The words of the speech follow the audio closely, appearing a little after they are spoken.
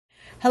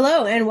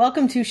Hello and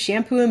welcome to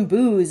Shampoo and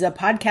Booze, a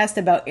podcast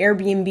about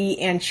Airbnb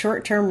and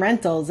short-term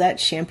rentals at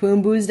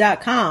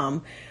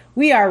shampooandbooze.com.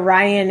 We are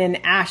Ryan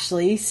and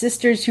Ashley,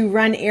 sisters who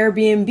run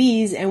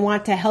Airbnbs and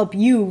want to help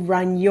you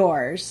run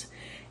yours.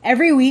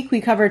 Every week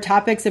we cover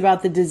topics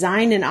about the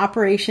design and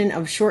operation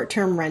of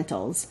short-term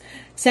rentals.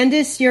 Send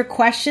us your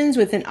questions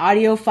with an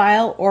audio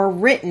file or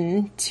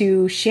written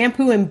to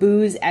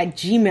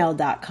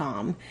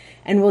shampooandbooze@gmail.com.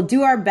 And we'll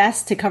do our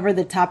best to cover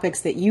the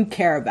topics that you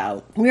care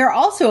about. We are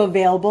also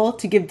available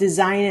to give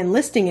design and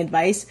listing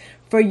advice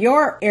for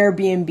your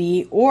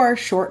Airbnb or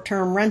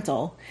short-term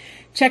rental.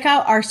 Check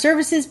out our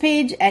services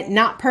page at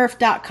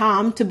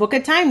notperf.com to book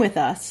a time with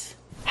us.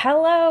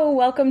 Hello,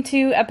 welcome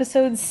to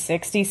episode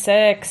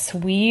 66.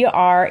 We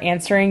are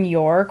answering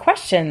your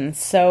questions.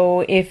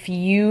 So if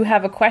you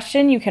have a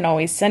question, you can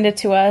always send it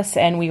to us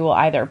and we will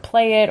either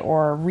play it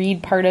or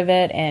read part of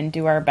it and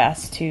do our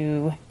best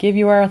to give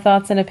you our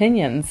thoughts and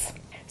opinions.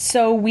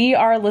 So we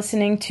are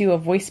listening to a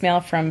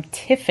voicemail from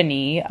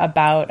Tiffany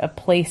about a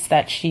place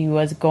that she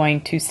was going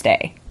to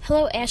stay.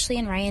 Hello, Ashley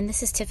and Ryan.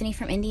 This is Tiffany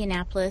from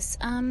Indianapolis.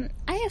 I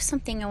have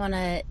something I want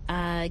to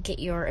get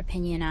your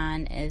opinion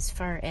on as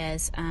far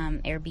as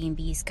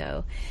Airbnbs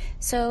go.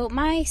 So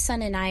my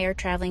son and I are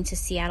traveling to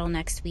Seattle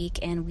next week,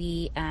 and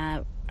we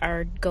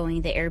are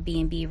going the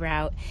Airbnb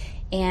route.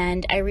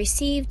 And I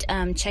received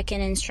check-in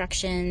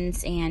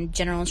instructions and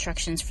general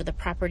instructions for the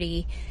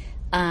property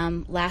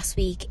last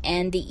week,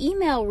 and the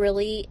email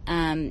really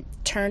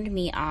turned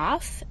me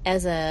off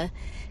as a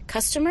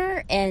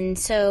customer, and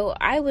so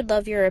I would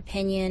love your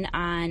opinion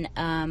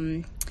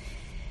on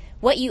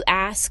what you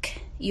ask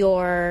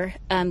your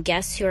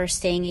guests who are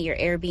staying at your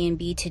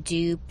Airbnb to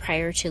do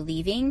prior to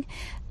leaving.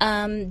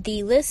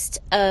 The list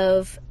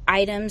of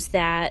items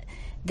that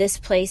this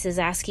place is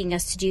asking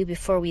us to do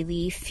before we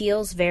leave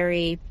feels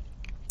very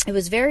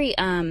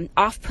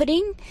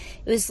off-putting.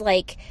 It was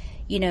like,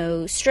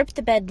 strip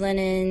the bed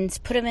linens,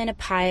 put them in a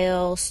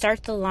pile,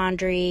 start the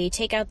laundry,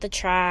 take out the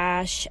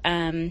trash,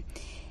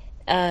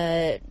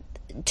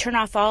 turn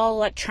off all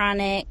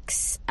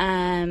electronics.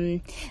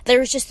 There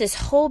was just this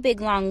whole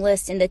big long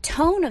list, and the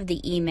tone of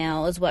the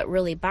email is what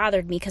really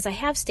bothered me, because I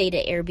have stayed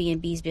at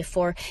Airbnbs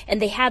before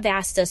and they have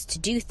asked us to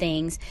do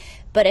things,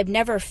 but I've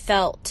never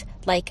felt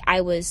like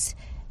I was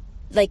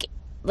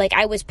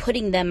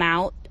putting them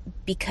out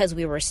because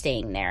we were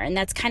staying there. And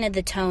that's kind of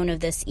the tone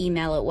of this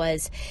email. It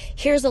was,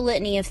 here's a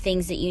litany of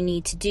things that you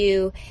need to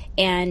do,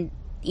 and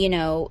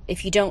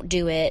if you don't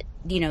do it,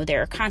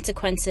 there are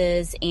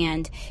consequences.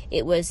 And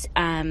it was,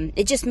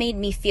 it just made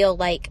me feel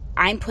like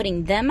I'm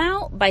putting them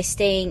out by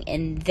staying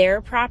in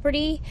their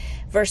property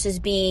versus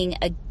being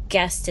a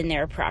guest in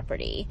their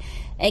property.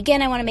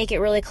 Again, I want to make it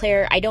really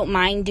clear, I don't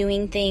mind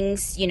doing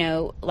things,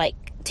 like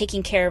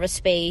taking care of a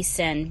space,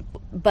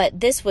 but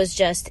this was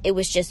just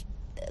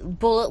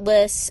bullet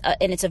lists,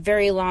 and it's a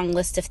very long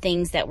list of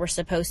things that we're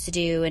supposed to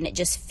do, and it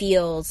just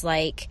feels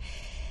like,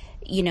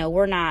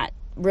 we're not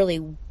really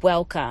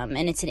welcome,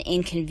 and it's an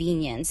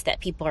inconvenience that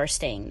people are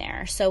staying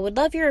there. So would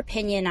love your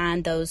opinion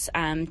on those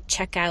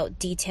checkout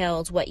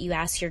details, what you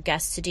ask your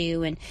guests to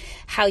do, and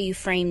how you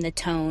frame the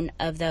tone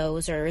of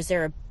those, or is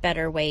there a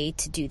better way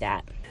to do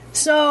that?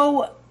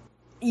 So,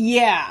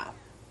 yeah,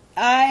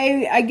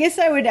 I guess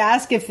I would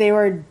ask if they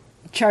were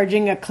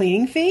charging a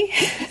cleaning fee.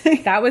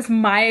 That was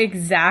my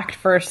exact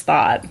first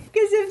thought.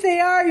 Because if they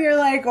are, you're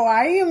like,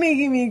 why are you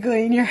making me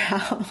clean your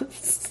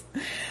house?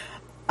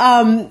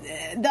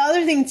 The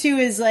other thing too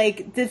is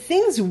like the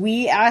things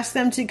we ask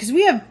them to, because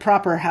we have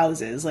proper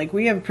houses, like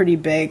we have pretty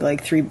big,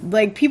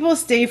 people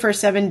stay for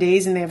 7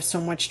 days and they have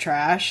so much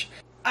trash.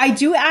 I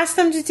do ask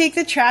them to take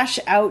the trash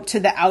out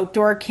to the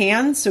outdoor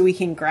can so we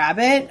can grab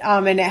it.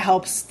 And it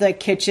helps the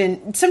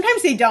kitchen.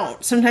 Sometimes they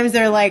don't. Sometimes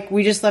they're like,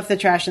 we just left the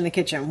trash in the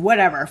kitchen.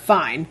 Whatever,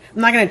 fine.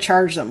 I'm not going to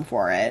charge them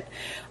for it.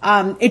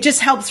 It just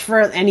helps for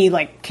any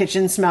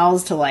kitchen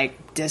smells to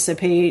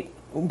dissipate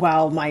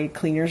while my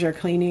cleaners are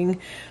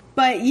cleaning.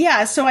 But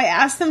yeah, so I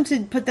asked them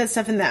to put that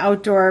stuff in the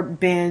outdoor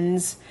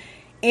bins.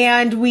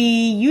 And we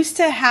used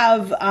to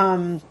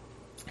have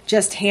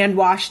just hand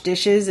wash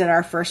dishes at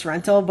our first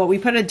rental, but we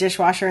put a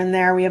dishwasher in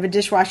there. We have a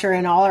dishwasher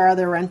in all our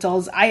other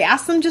rentals. I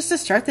asked them just to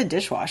start the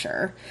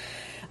dishwasher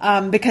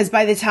because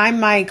by the time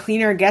my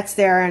cleaner gets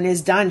there and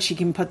is done, she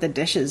can put the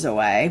dishes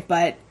away.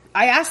 But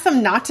I asked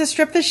them not to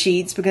strip the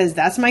sheets because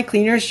that's my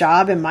cleaner's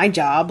job and my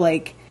job.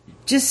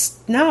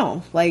 Just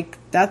no.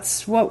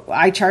 That's what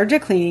I charge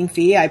a cleaning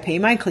fee. I pay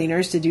my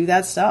cleaners to do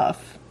that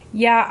stuff.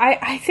 Yeah,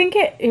 I think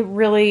it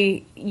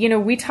really,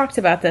 we talked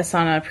about this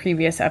on a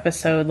previous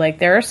episode.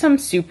 There are some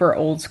super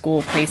old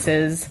school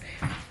places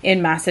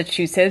in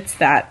Massachusetts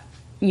that,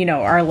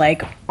 are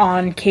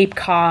on Cape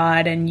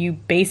Cod, and you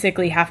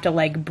basically have to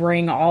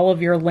bring all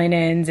of your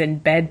linens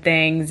and bed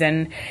things.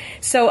 And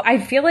so I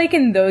feel like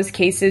in those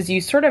cases,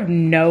 you sort of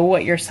know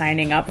what you're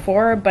signing up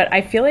for. But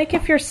I feel like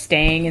if you're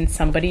staying in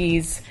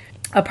somebody's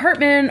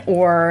apartment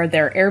or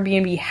their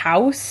Airbnb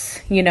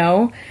house,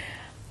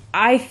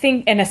 I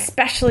think, and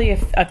especially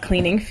if a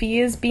cleaning fee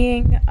is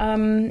being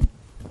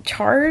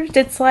charged,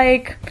 it's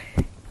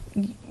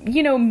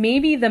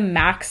maybe the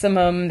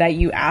maximum that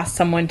you ask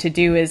someone to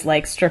do is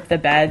like strip the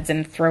beds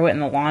and throw it in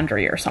the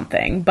laundry or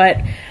something.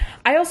 But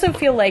I also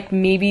feel like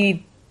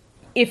maybe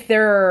if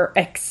there are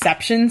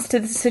exceptions to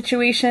the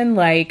situation,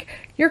 like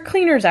your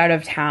cleaner's out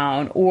of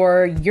town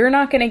or you're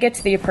not going to get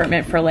to the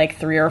apartment for like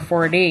 3 or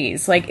 4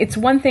 days, like it's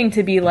one thing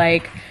to be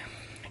like,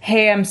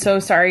 hey, I'm so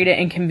sorry to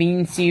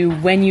inconvenience you.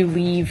 When you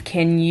leave,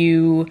 can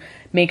you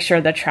make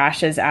sure the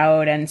trash is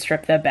out and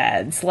strip the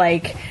beds?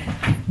 Like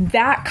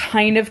that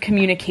kind of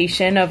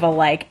communication of a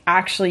like,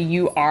 actually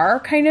you are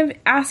kind of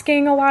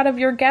asking a lot of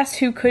your guests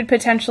who could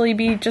potentially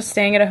be just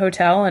staying at a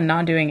hotel and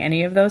not doing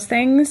any of those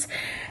things.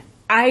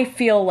 I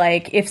feel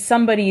like if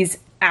somebody's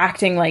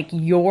acting like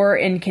you're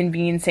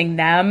inconveniencing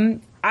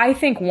them, I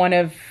think one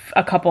of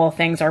a couple of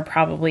things are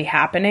probably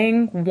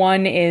happening.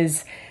 One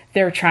is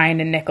they're trying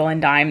to nickel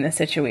and dime the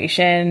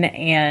situation,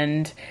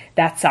 and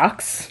that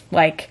sucks.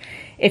 Like,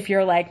 if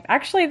you're like,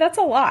 actually, that's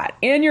a lot,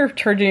 and you're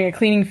charging a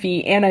cleaning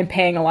fee, and I'm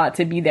paying a lot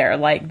to be there,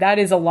 like, that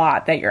is a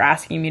lot that you're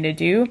asking me to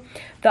do.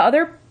 The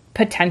other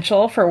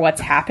potential for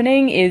what's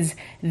happening is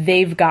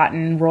they've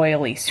gotten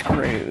royally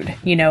screwed.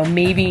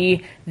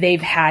 Maybe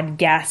they've had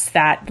guests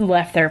that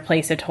left their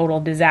place a total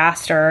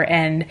disaster,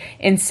 and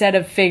instead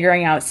of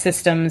figuring out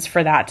systems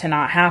for that to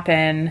not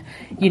happen,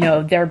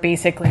 they're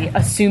basically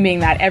assuming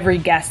that every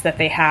guest that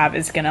they have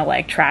is going to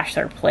like trash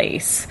their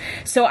place.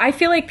 So I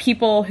feel like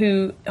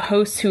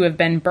hosts who have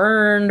been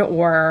burned,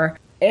 or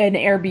an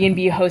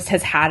Airbnb host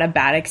has had a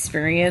bad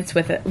experience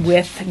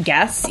with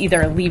guests,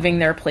 either leaving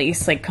their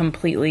place like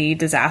completely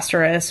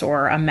disastrous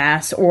or a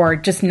mess, or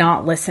just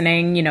not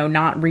listening,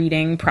 not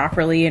reading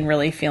properly and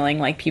really feeling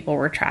like people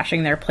were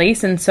trashing their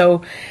place. And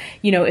so,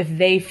 if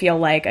they feel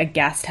like a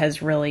guest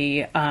has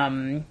really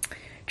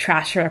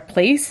trashed their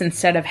place,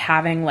 instead of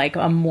having like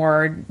a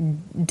more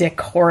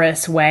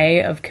decorous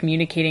way of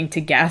communicating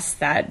to guests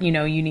that, you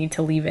need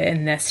to leave it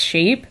in this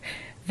shape,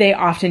 they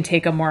often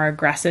take a more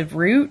aggressive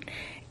route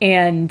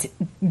and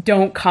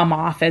don't come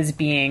off as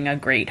being a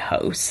great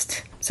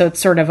host. So it's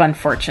sort of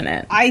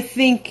unfortunate. I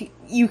think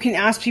you can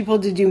ask people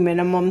to do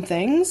minimum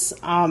things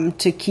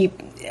to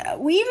keep...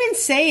 We even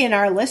say in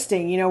our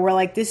listing, we're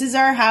like, this is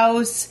our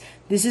house,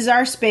 this is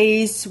our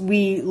space,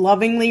 we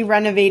lovingly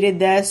renovated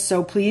this,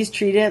 so please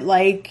treat it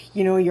like,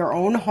 your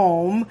own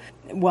home.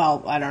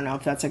 Well, I don't know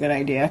if that's a good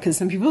idea, because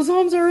some people's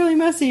homes are really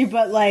messy,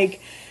 but like...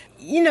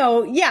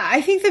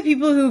 I think the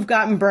people who've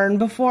gotten burned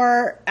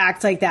before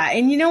act like that.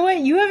 And you know what?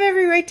 You have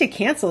every right to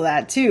cancel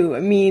that too. I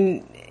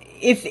mean,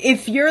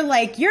 if you're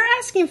like, you're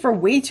asking for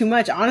way too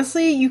much,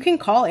 honestly, you can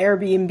call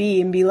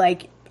Airbnb and be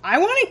like, I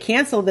want to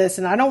cancel this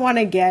and I don't want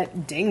to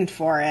get dinged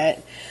for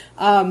it.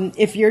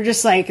 If you're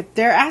just like,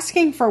 they're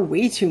asking for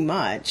way too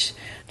much.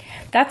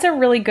 That's a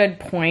really good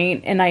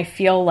point. And I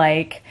feel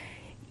like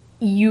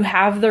you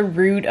have the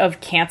route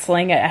of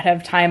canceling it ahead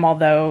of time,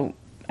 although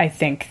I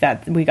think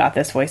that we got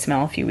this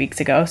voicemail a few weeks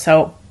ago.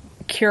 So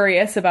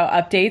curious about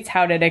updates.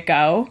 How did it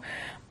go?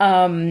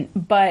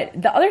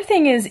 But the other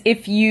thing is,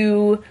 if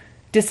you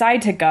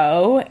decide to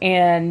go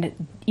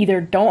and either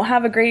don't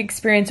have a great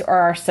experience or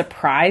are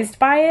surprised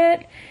by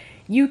it,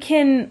 you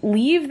can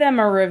leave them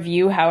a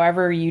review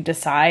however you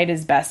decide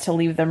is best to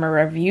leave them a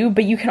review.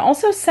 But you can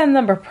also send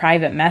them a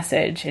private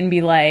message and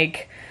be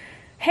like,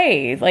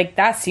 hey, like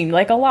that seemed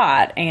like a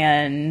lot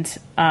and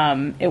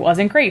it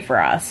wasn't great for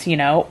us,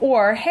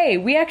 or hey,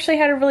 we actually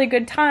had a really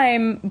good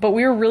time, but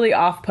we were really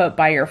off put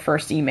by your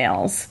first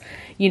emails,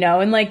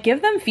 and like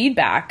give them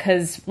feedback.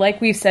 Because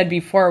like we've said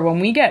before, when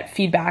we get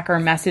feedback or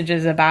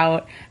messages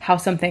about how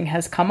something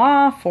has come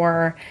off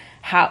or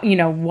how,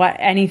 what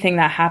anything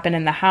that happened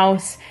in the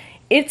house,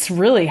 it's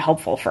really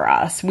helpful for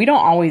us. We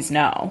don't always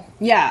know.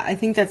 Yeah, I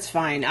think that's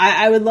fine.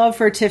 I would love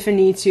for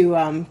Tiffany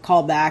to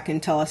call back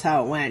and tell us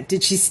how it went.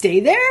 Did she stay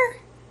there?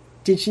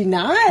 Did she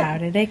not? How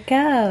did it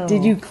go?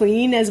 Did you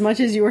clean as much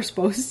as you were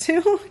supposed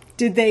to?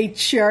 Did they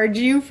charge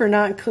you for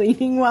not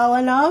cleaning well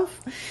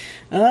enough?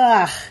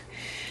 Ugh.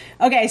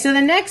 Okay, so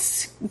the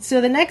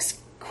next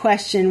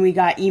question we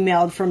got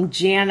emailed from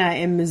Jana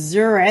in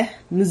Missouri.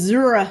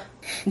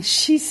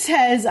 She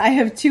says, I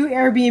have 2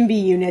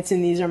 Airbnb units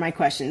and these are my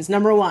questions.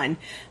 Number 1,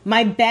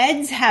 my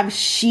beds have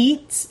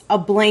sheets, a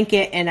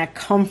blanket, and a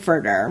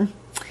comforter.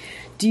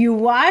 Do you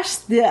wash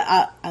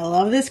I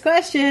love this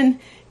question.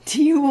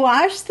 Do you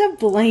wash the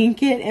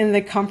blanket and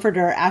the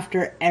comforter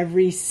after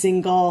every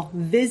single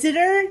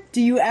visitor?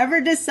 Do you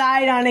ever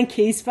decide on a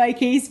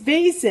case-by-case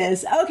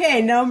basis?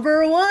 Okay,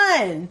 number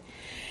 1.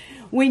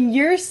 When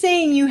you're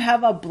saying you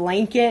have a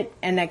blanket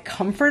and a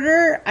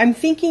comforter, I'm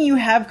thinking you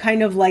have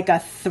kind of like a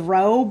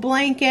throw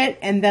blanket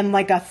and then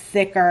like a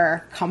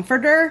thicker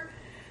comforter.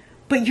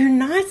 But you're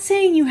not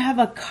saying you have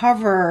a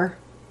cover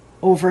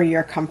over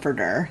your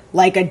comforter,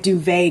 like a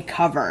duvet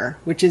cover,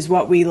 which is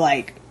what we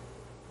like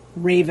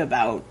rave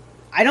about.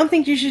 I don't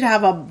think you should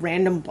have a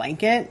random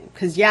blanket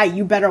because, yeah,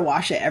 you better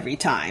wash it every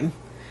time.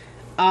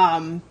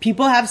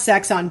 People have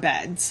sex on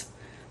beds.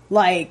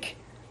 Like...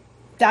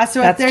 That's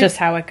just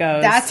how it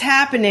goes. That's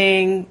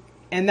happening,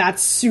 and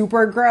that's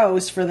super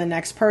gross for the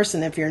next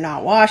person if you're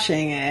not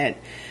washing it.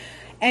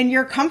 And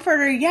your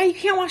comforter, you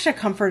can't wash a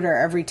comforter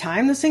every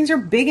time. Those things are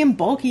big and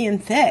bulky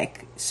and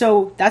thick.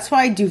 So that's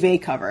why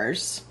duvet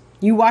covers.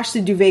 You wash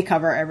the duvet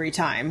cover every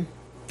time.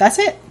 That's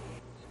it.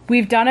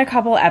 We've done a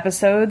couple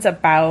episodes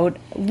about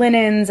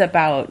linens,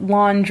 about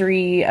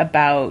laundry,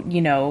 about,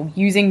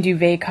 using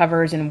duvet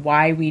covers and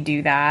why we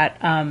do that.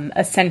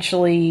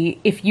 Essentially,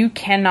 if you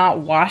cannot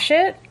wash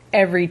it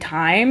every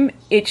time,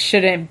 it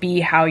shouldn't be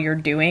how you're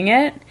doing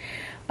it.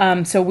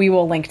 So we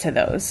will link to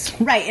those.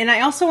 Right. And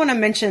I also want to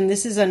mention,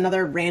 this is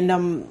another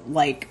random,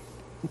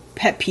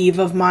 pet peeve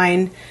of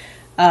mine.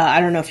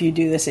 I don't know if you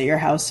do this at your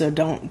house, so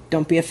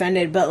don't be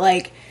offended.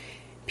 But,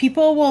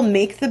 people will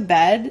make the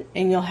bed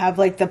and you'll have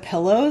the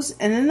pillows,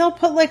 and then they'll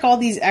put all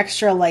these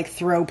extra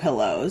throw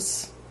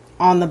pillows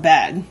on the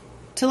bed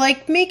to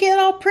make it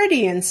all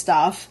pretty and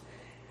stuff.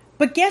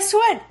 But guess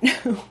what?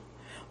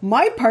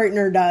 My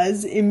partner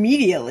does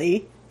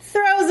immediately,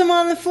 throws them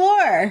on the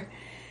floor.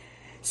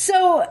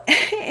 So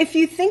if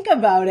you think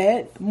about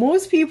it,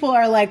 most people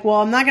are well,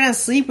 I'm not going to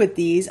sleep with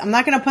these. I'm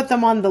not going to put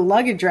them on the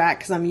luggage rack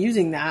because I'm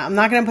using that. I'm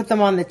not going to put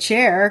them on the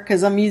chair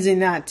because I'm using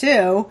that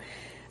too.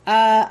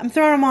 I'm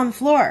throwing them on the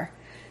floor.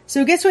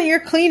 So guess what your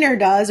cleaner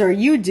does, or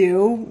you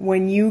do,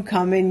 when you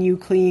come and you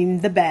clean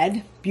the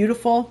bed,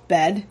 beautiful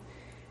bed,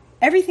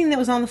 everything that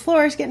was on the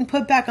floor is getting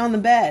put back on the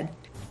bed.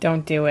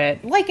 Don't do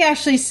it. Like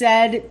Ashley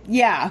said,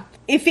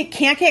 if it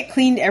can't get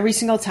cleaned every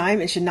single time,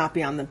 it should not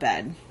be on the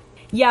bed.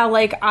 Yeah,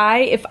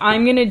 if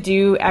I'm going to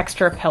do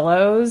extra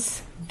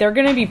pillows, they're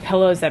going to be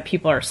pillows that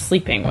people are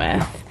sleeping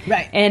with.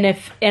 Right.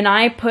 And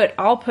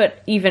I'll put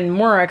even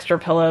more extra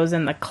pillows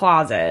in the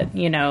closet,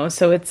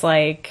 so it's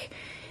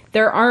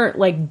there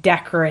aren't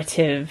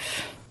decorative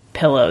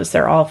pillows.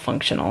 They're all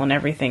functional and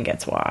everything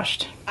gets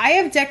washed. I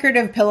have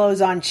decorative pillows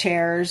on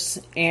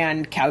chairs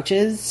and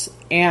couches,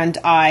 and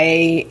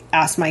I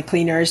ask my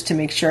cleaners to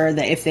make sure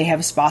that if they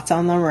have spots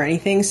on them or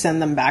anything,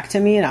 send them back to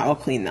me and I will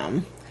clean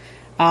them.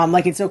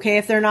 It's okay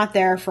if they're not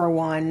there for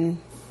one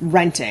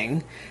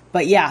renting,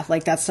 but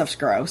that stuff's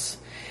gross.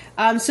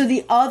 So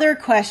the other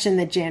question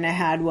that Jana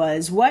had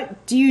was,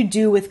 what do you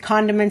do with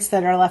condiments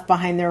that are left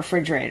behind the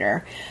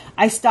refrigerator?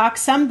 I stock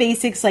some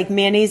basics like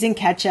mayonnaise and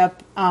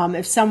ketchup.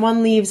 If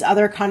someone leaves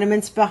other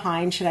condiments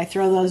behind, should I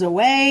throw those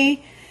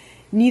away?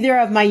 Neither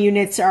of my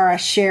units are a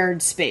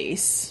shared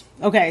space.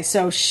 Okay,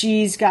 so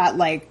she's got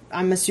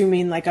I'm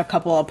assuming a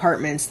couple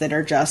apartments that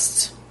are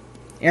just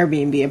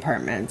Airbnb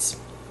apartments.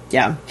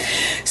 Yeah.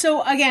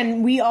 So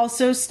again, we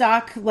also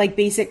stock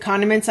basic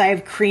condiments. I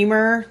have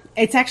creamer.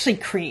 It's actually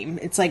cream.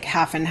 It's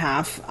half and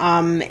half.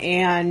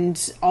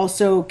 And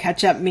also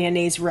ketchup,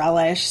 mayonnaise,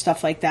 relish,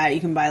 stuff like that.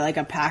 You can buy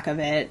a pack of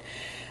it.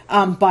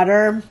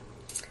 Butter.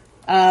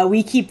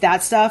 We keep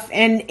that stuff.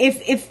 And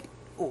if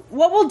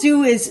what we'll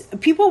do is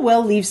people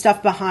will leave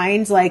stuff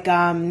behind,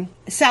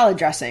 salad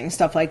dressing,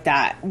 stuff like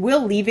that.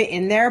 We'll leave it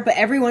in there, but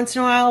every once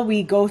in a while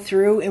we go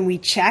through and we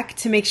check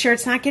to make sure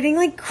it's not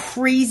getting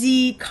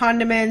crazy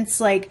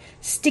condiments,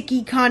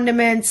 sticky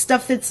condiments,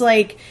 stuff that's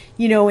an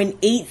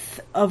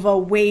eighth of a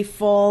way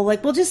full.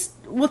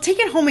 We'll take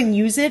it home and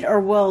use it, or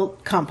we'll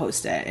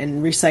compost it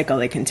and recycle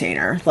the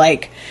container.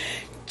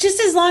 Just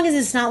as long as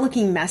it's not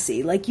looking messy.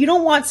 You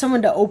don't want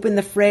someone to open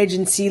the fridge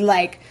and see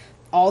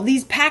all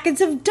these packets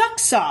of duck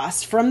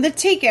sauce from the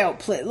takeout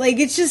plate.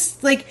 It's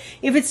just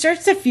if it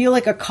starts to feel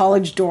like a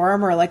college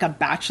dorm or a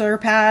bachelor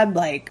pad,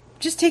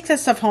 just take that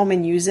stuff home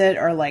and use it,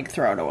 or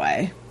throw it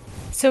away.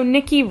 So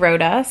Nikki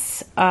wrote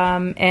us,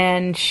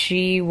 and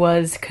she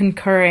was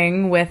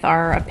concurring with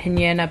our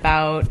opinion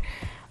about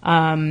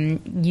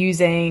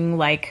using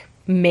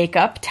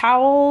makeup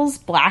towels,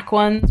 black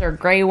ones or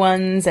gray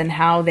ones, and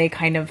how they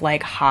kind of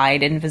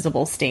hide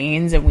invisible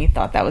stains, and we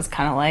thought that was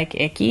kind of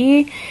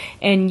icky.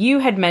 And you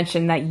had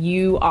mentioned that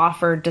you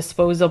offered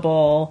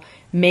disposable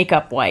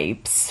makeup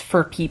wipes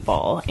for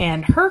people,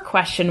 and her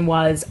question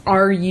was,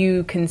 are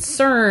you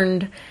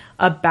concerned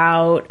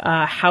about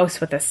a house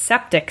with a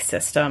septic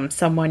system,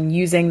 someone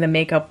using the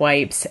makeup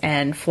wipes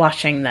and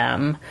flushing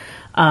them,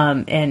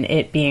 and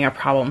it being a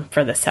problem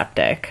for the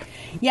septic?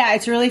 Yeah,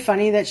 it's really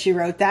funny that she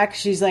wrote that,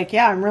 'cause she's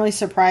I'm really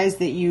surprised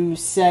that you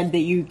said that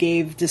you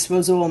gave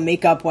disposable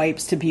makeup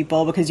wipes to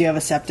people because you have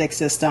a septic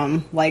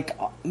system.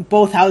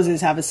 Both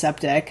houses have a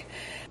septic.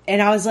 And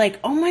I was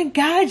oh my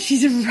God,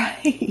 she's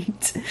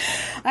right.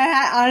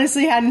 I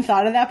honestly hadn't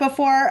thought of that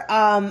before.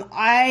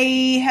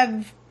 I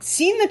have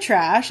seen the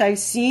trash. I've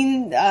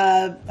seen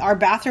our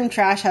bathroom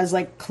trash has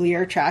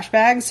clear trash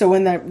bags. So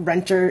when the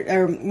renter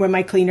or when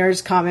my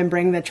cleaners come and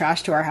bring the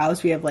trash to our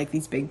house, we have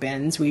these big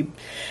bins. We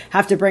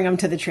have to bring them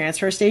to the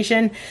transfer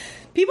station.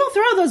 People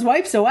throw those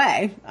wipes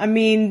away. I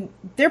mean,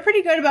 they're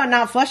pretty good about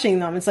not flushing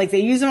them. It's they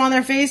use them on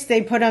their face,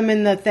 they put them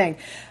in the thing.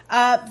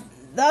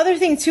 The other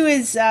thing too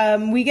is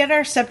we get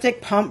our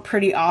septic pumped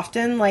pretty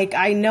often.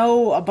 I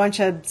know a bunch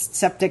of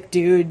septic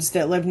dudes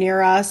that live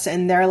near us,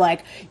 and they're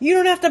you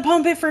don't have to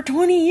pump it for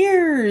 20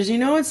 years.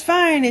 It's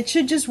fine. It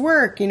should just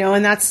work.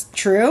 And that's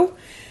true.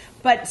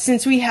 But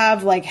since we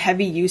have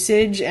heavy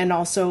usage and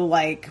also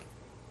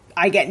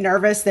I get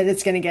nervous that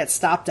it's going to get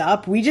stopped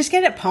up. We just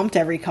get it pumped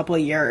every couple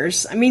of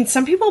years. I mean,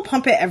 some people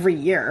pump it every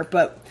year,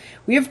 but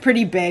we have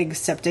pretty big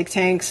septic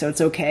tanks, so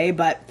it's okay.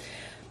 But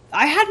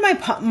I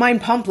had mine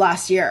pumped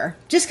last year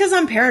just because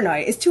I'm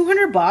paranoid. It's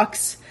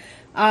 $200.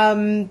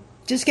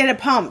 Just get it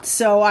pumped.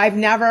 So I've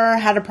never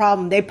had a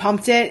problem. They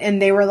pumped it and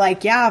they were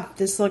like, yeah,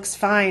 this looks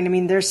fine. I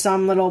mean, there's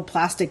some little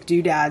plastic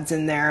doodads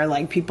in there,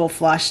 like people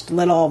flushed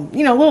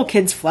little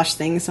kids flush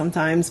things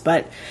sometimes,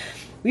 but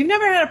we've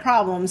never had a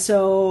problem.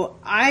 So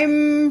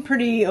I'm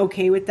pretty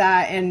okay with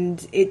that.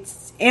 And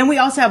we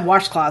also have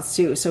washcloths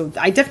too. So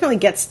I definitely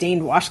get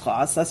stained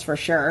washcloths. That's for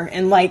sure.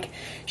 And like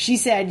she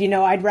said,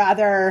 I'd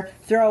rather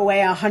throw away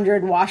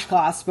 100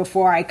 washcloths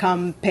before I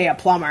come pay a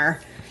plumber.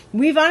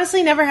 We've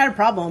honestly never had a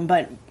problem,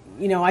 but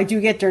I do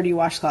get dirty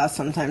washcloths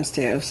sometimes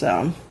too,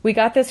 so. We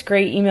got this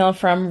great email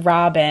from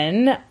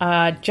Robin,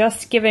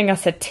 just giving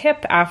us a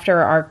tip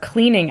after our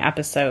cleaning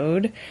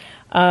episode.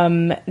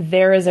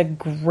 There is a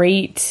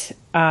great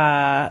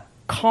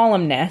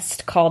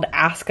columnist called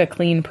Ask a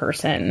Clean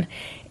Person,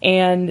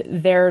 and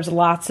there's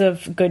lots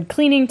of good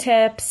cleaning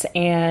tips,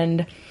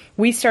 and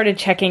we started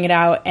checking it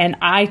out, and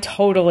I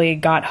totally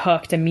got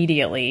hooked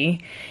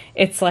immediately.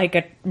 It's like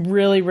a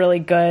really, really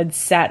good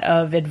set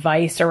of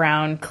advice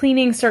around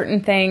cleaning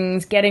certain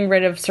things, getting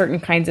rid of certain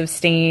kinds of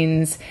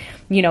stains,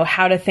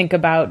 how to think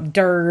about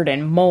dirt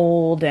and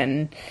mold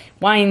and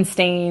wine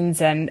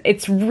stains. And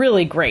it's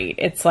really great.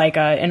 It's like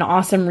an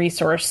awesome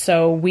resource.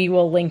 So we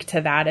will link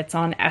to that. It's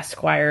on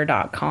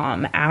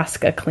esquire.com.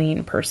 Ask a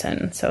Clean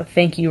Person. So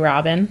thank you,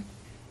 Robin.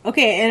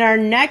 Okay. And our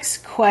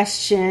next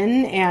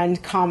question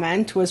and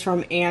comment was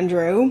from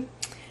Andrew.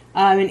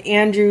 And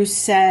Andrew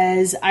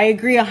says, I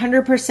agree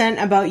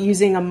 100% about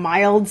using a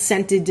mild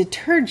scented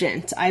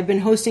detergent. I've been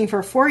hosting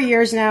for 4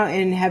 years now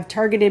and have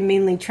targeted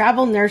mainly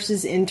travel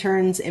nurses,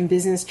 interns, and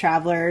business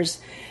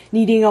travelers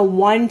needing a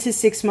 1 to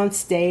 6 month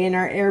stay in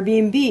our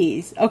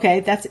Airbnbs. Okay,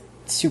 that's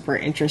super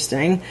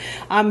interesting.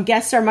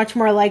 Guests are much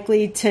more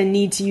likely to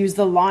need to use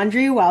the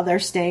laundry while they're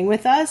staying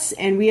with us.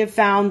 And we have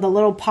found the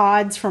little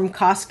pods from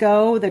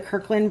Costco, the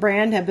Kirkland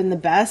brand, have been the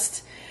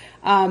best.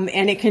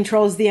 And it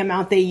controls the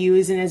amount they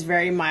use and is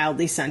very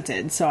mildly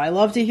scented. So I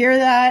love to hear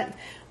that.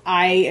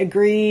 I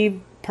agree.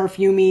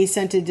 Perfumey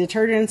scented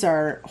detergents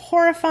are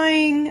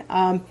horrifying.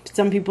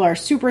 Some people are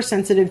super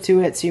sensitive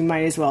to it, so you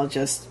might as well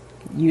just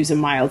use a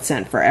mild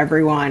scent for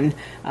everyone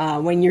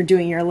when you're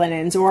doing your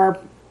linens or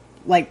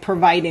like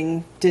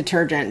providing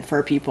detergent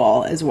for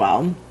people as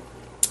well.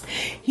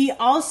 He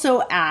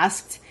also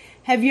asked,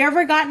 have you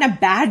ever gotten a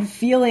bad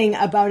feeling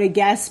about a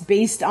guest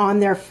based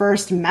on their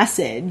first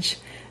message?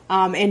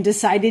 And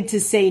decided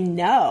to say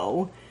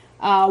no.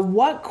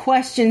 What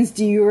questions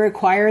do you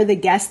require the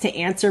guest to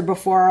answer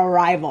before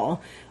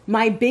arrival?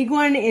 My big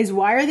one is,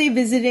 why are they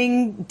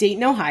visiting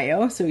Dayton,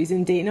 Ohio? So he's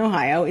in Dayton,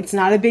 Ohio. It's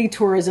not a big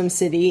tourism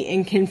city,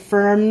 and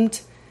confirming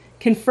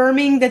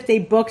that they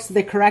booked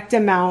the correct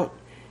amount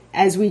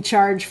as we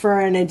charge for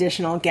an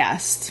additional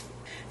guest.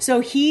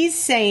 So he's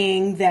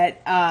saying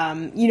that,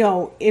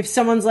 if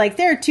someone's like,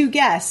 there are 2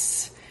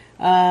 guests,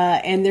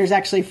 and there's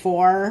actually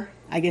 4,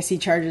 I guess he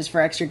charges for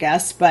extra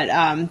guests, but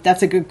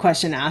that's a good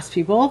question to ask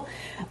people.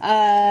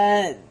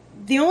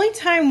 The only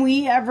time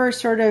we ever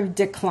sort of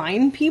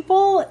decline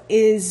people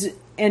is,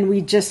 and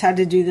we just had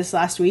to do this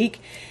last week,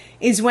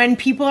 is when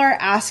people are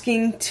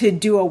asking to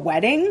do a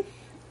wedding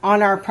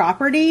on our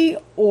property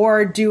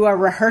or do a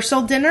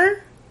rehearsal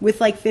dinner with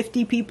like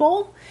 50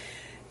 people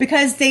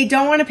because they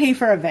don't want to pay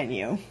for a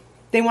venue.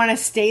 They want to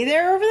stay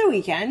there over the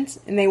weekend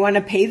and they want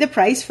to pay the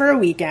price for a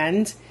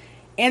weekend.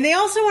 And they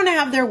also want to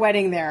have their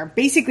wedding there,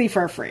 basically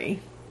for free.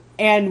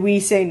 And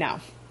we say no.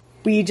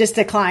 We just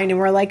decline and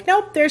we're like,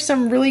 nope, there's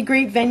some really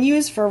great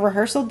venues for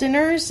rehearsal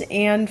dinners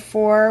and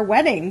for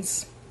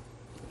weddings.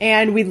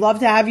 And we'd love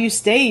to have you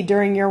stay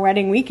during your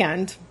wedding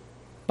weekend.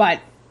 But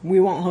we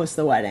won't host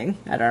the wedding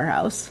at our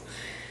house.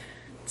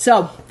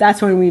 So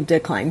that's when we've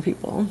declined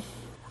people.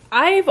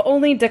 I've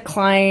only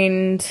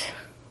declined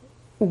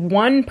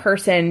one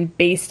person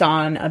based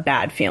on a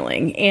bad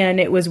feeling. And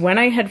it was when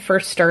I had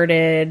first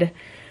started.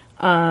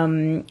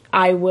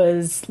 I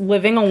was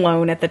living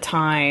alone at the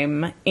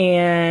time,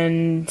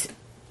 and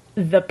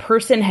the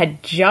person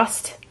had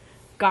just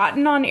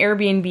gotten on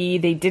Airbnb.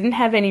 They didn't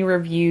have any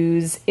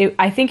reviews.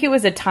 I think it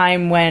was a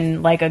time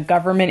when like a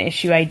government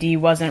issue ID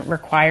wasn't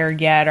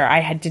required yet, or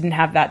I didn't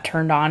have that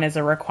turned on as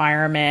a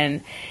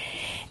requirement.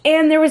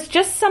 And there was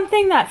just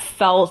something that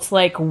felt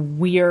like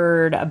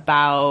weird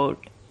about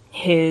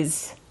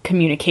his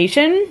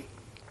communication.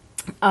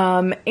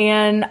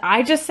 And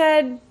I just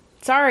said,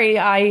 sorry,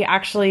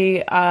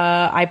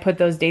 I put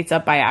those dates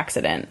up by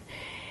accident.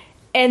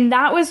 And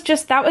that was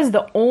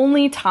the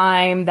only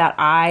time that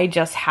I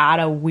just had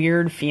a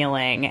weird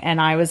feeling. And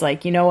I was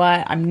like, you know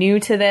what? I'm new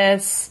to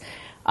this.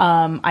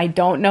 I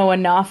don't know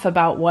enough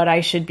about what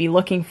I should be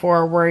looking for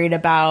or worried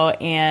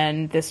about.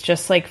 And this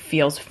just like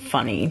feels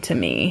funny to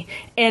me.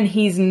 And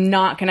he's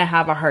not going to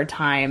have a hard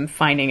time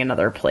finding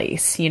another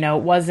place. It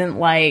wasn't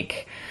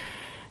like,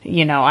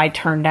 I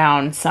turned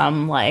down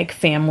some like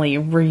family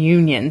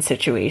reunion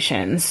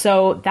situations.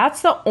 So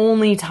that's the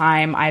only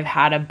time I've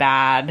had a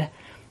bad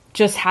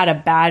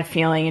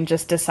feeling and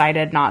just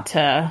decided not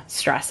to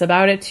stress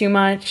about it too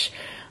much.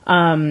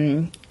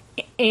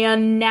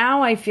 And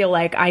now I feel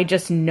like I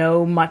just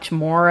know much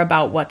more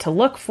about what to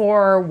look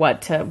for,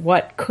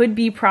 what could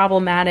be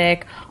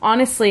problematic.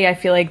 Honestly, I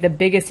feel like the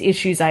biggest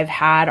issues I've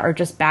had are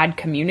just bad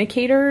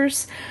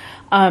communicators.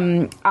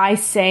 I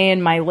say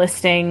in my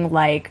listing,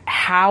 like,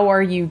 how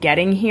are you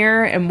getting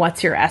here and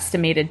what's your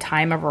estimated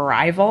time of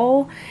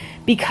arrival?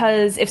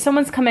 Because if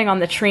someone's coming on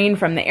the train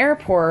from the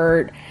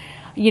airport,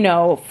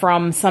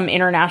 from some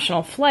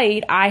international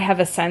flight, I have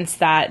a sense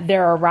that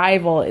their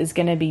arrival is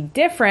going to be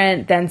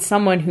different than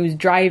someone who's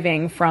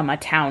driving from a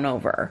town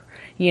over,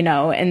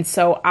 and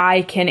so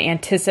I can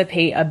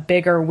anticipate a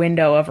bigger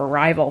window of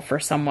arrival for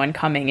someone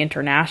coming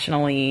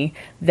internationally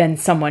than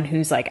someone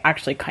who's like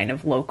actually kind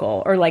of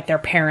local or like their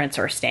parents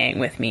are staying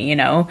with me,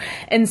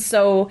 And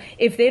so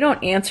if they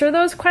don't answer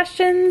those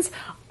questions,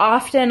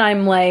 often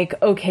I'm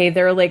like, okay,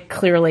 they're like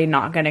clearly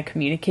not going to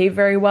communicate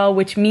very well,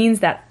 which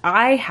means that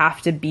I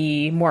have to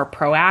be more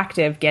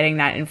proactive getting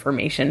that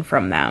information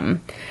from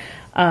them.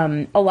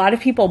 A lot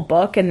of people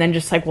book and then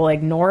just like will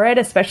ignore it,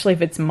 especially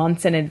if it's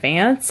months in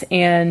advance.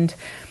 And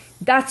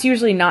that's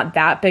usually not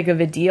that big of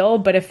a deal.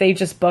 But if they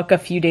just book a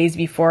few days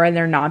before and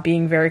they're not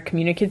being very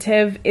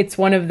communicative, it's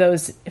one of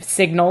those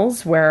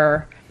signals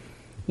where,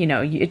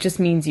 it just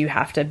means you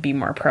have to be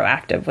more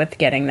proactive with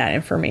getting that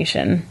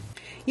information.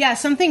 Yeah,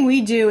 something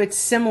we do, it's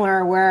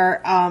similar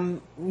where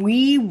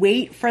we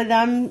wait for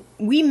them.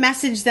 We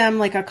message them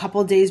like a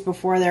couple days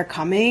before they're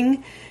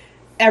coming,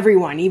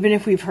 everyone, even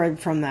if we've heard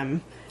from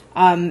them.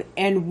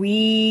 And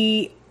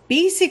we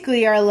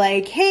basically are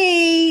like,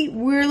 hey,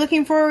 we're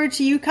looking forward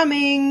to you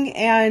coming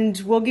and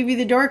we'll give you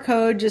the door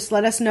code. Just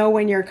let us know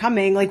when you're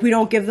coming. Like, we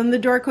don't give them the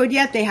door code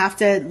yet. They have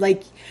to,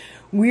 like,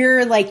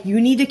 we're like, you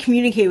need to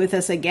communicate with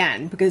us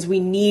again because we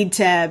need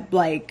to,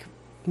 like,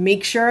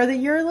 make sure that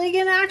you're like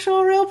an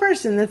actual real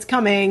person that's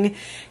coming.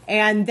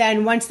 And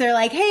then once they're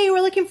like, hey, we're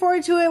looking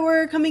forward to it,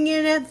 we're coming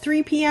in at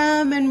 3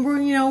 p.m. and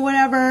we're,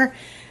 whatever,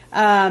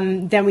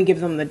 then we give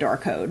them the door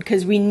code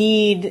because we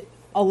need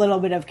a little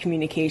bit of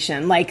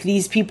communication. Like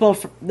these people,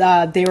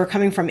 they were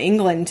coming from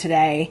England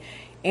today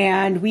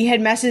and we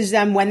had messaged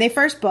them when they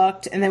first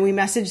booked and then we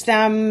messaged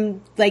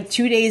them like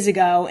 2 days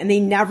ago and they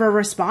never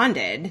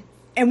responded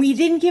and we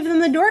didn't give them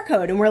the door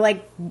code. And we're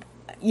like,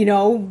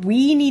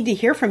 we need to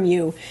hear from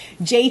you.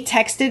 Jay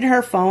texted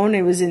her phone.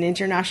 It was an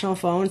international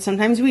phone.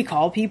 Sometimes we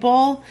call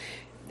people.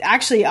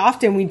 Actually,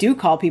 often we do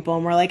call people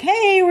and we're like,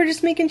 hey, we're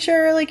just making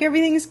sure like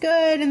everything's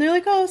good. And they're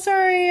like, oh,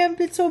 sorry, I've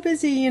been so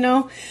busy,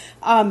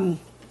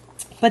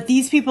 But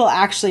these people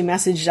actually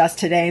messaged us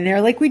today and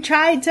they're like, we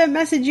tried to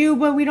message you,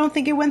 but we don't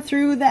think it went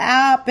through the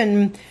app.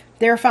 And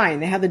they're fine.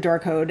 They have the door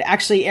code.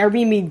 Actually,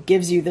 Airbnb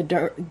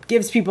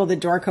gives people the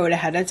door code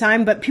ahead of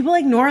time, but people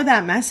ignore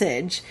that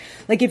message.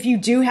 Like if you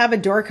do have a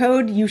door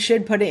code, you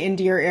should put it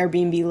into your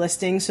Airbnb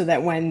listing so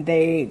that when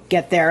they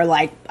get their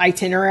like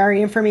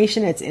itinerary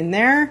information, it's in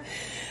there.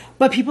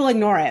 But people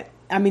ignore it.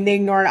 I mean, they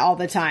ignore it all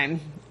the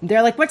time.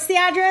 They're like, what's the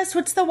address?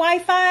 What's the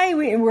Wi-Fi?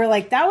 We're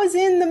like, that was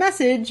in the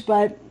message,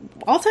 but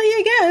I'll tell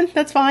you again.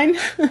 That's fine.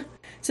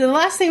 So the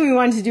last thing we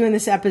wanted to do in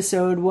this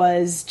episode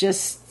was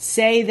just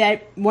say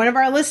that one of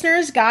our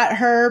listeners got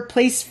her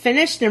place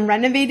finished and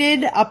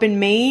renovated up in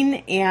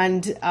Maine,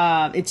 and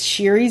it's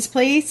Sherry's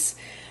place.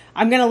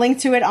 I'm going to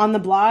link to it on the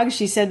blog.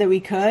 She said that we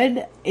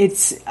could.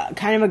 It's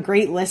kind of a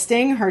great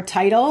listing. Her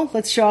title,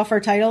 let's show off her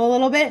title a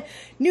little bit.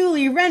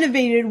 Newly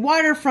renovated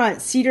waterfront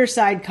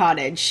Cedarside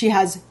cottage. She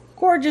has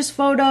gorgeous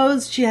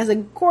photos. She has a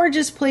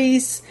gorgeous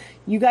place.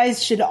 You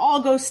guys should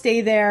all go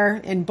stay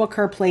there and book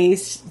her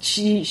place.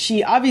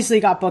 She obviously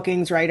got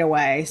bookings right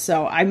away,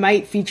 so I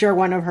might feature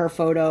one of her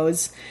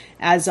photos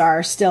as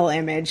our still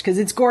image because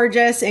it's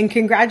gorgeous. And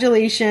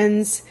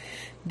congratulations.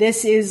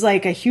 This is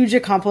like a huge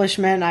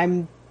accomplishment.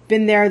 I've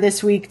been there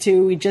this week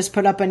too. We just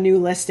put up a new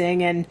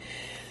listing and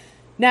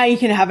now you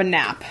can have a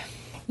nap.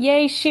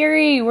 Yay,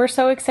 Sherry. We're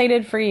so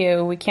excited for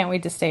you. We can't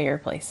wait to stay at your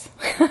place.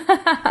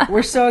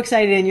 We're so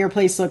excited and your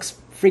place looks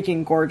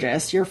freaking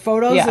gorgeous. Your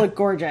photos look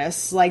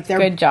gorgeous. Like they're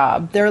good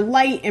job. They're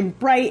light and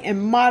bright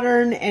and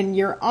modern and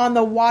you're on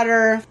the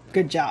water.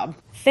 Good job.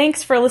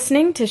 Thanks for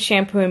listening to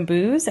Shampoo and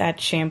Booze at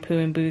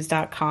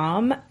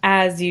shampooandbooze.com.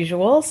 As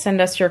usual, send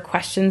us your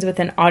questions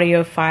with an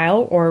audio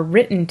file or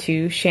written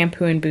to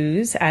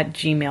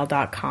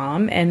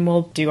shampooandbooze@gmail.com, and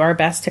we'll do our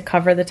best to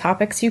cover the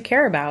topics you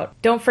care about.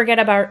 Don't forget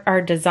about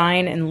our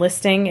design and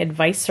listing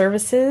advice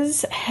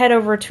services. Head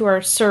over to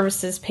our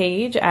services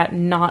page at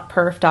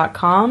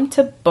notperf.com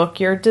to book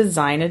your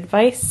design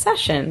advice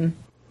session.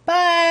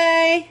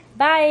 Bye!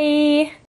 Bye!